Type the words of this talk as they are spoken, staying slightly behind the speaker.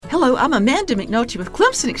Hello, I'm Amanda McNulty with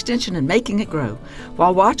Clemson Extension and Making It Grow.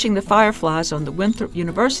 While watching the fireflies on the Winthrop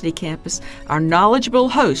University campus, our knowledgeable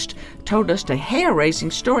host told us a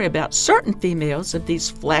hair-raising story about certain females of these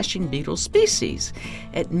flashing beetle species.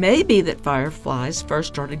 It may be that fireflies first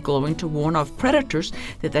started glowing to warn off predators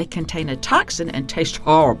that they contain a toxin and taste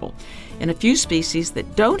horrible. In a few species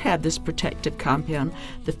that don't have this protective compound,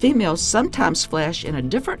 the females sometimes flash in a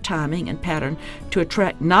different timing and pattern to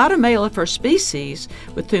attract not a male of her species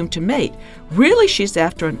with whom to mate. Really, she's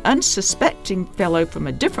after an unsuspecting fellow from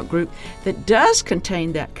a different group that does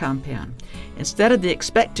contain that compound. Instead of the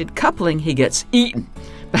expected coupling, he gets eaten.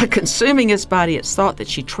 By consuming his body, it's thought that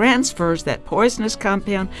she transfers that poisonous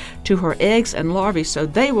compound to her eggs and larvae so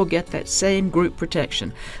they will get that same group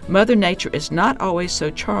protection. Mother Nature is not always so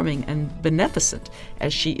charming and beneficent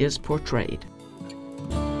as she is portrayed.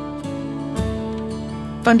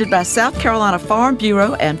 Funded by South Carolina Farm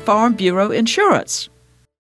Bureau and Farm Bureau Insurance.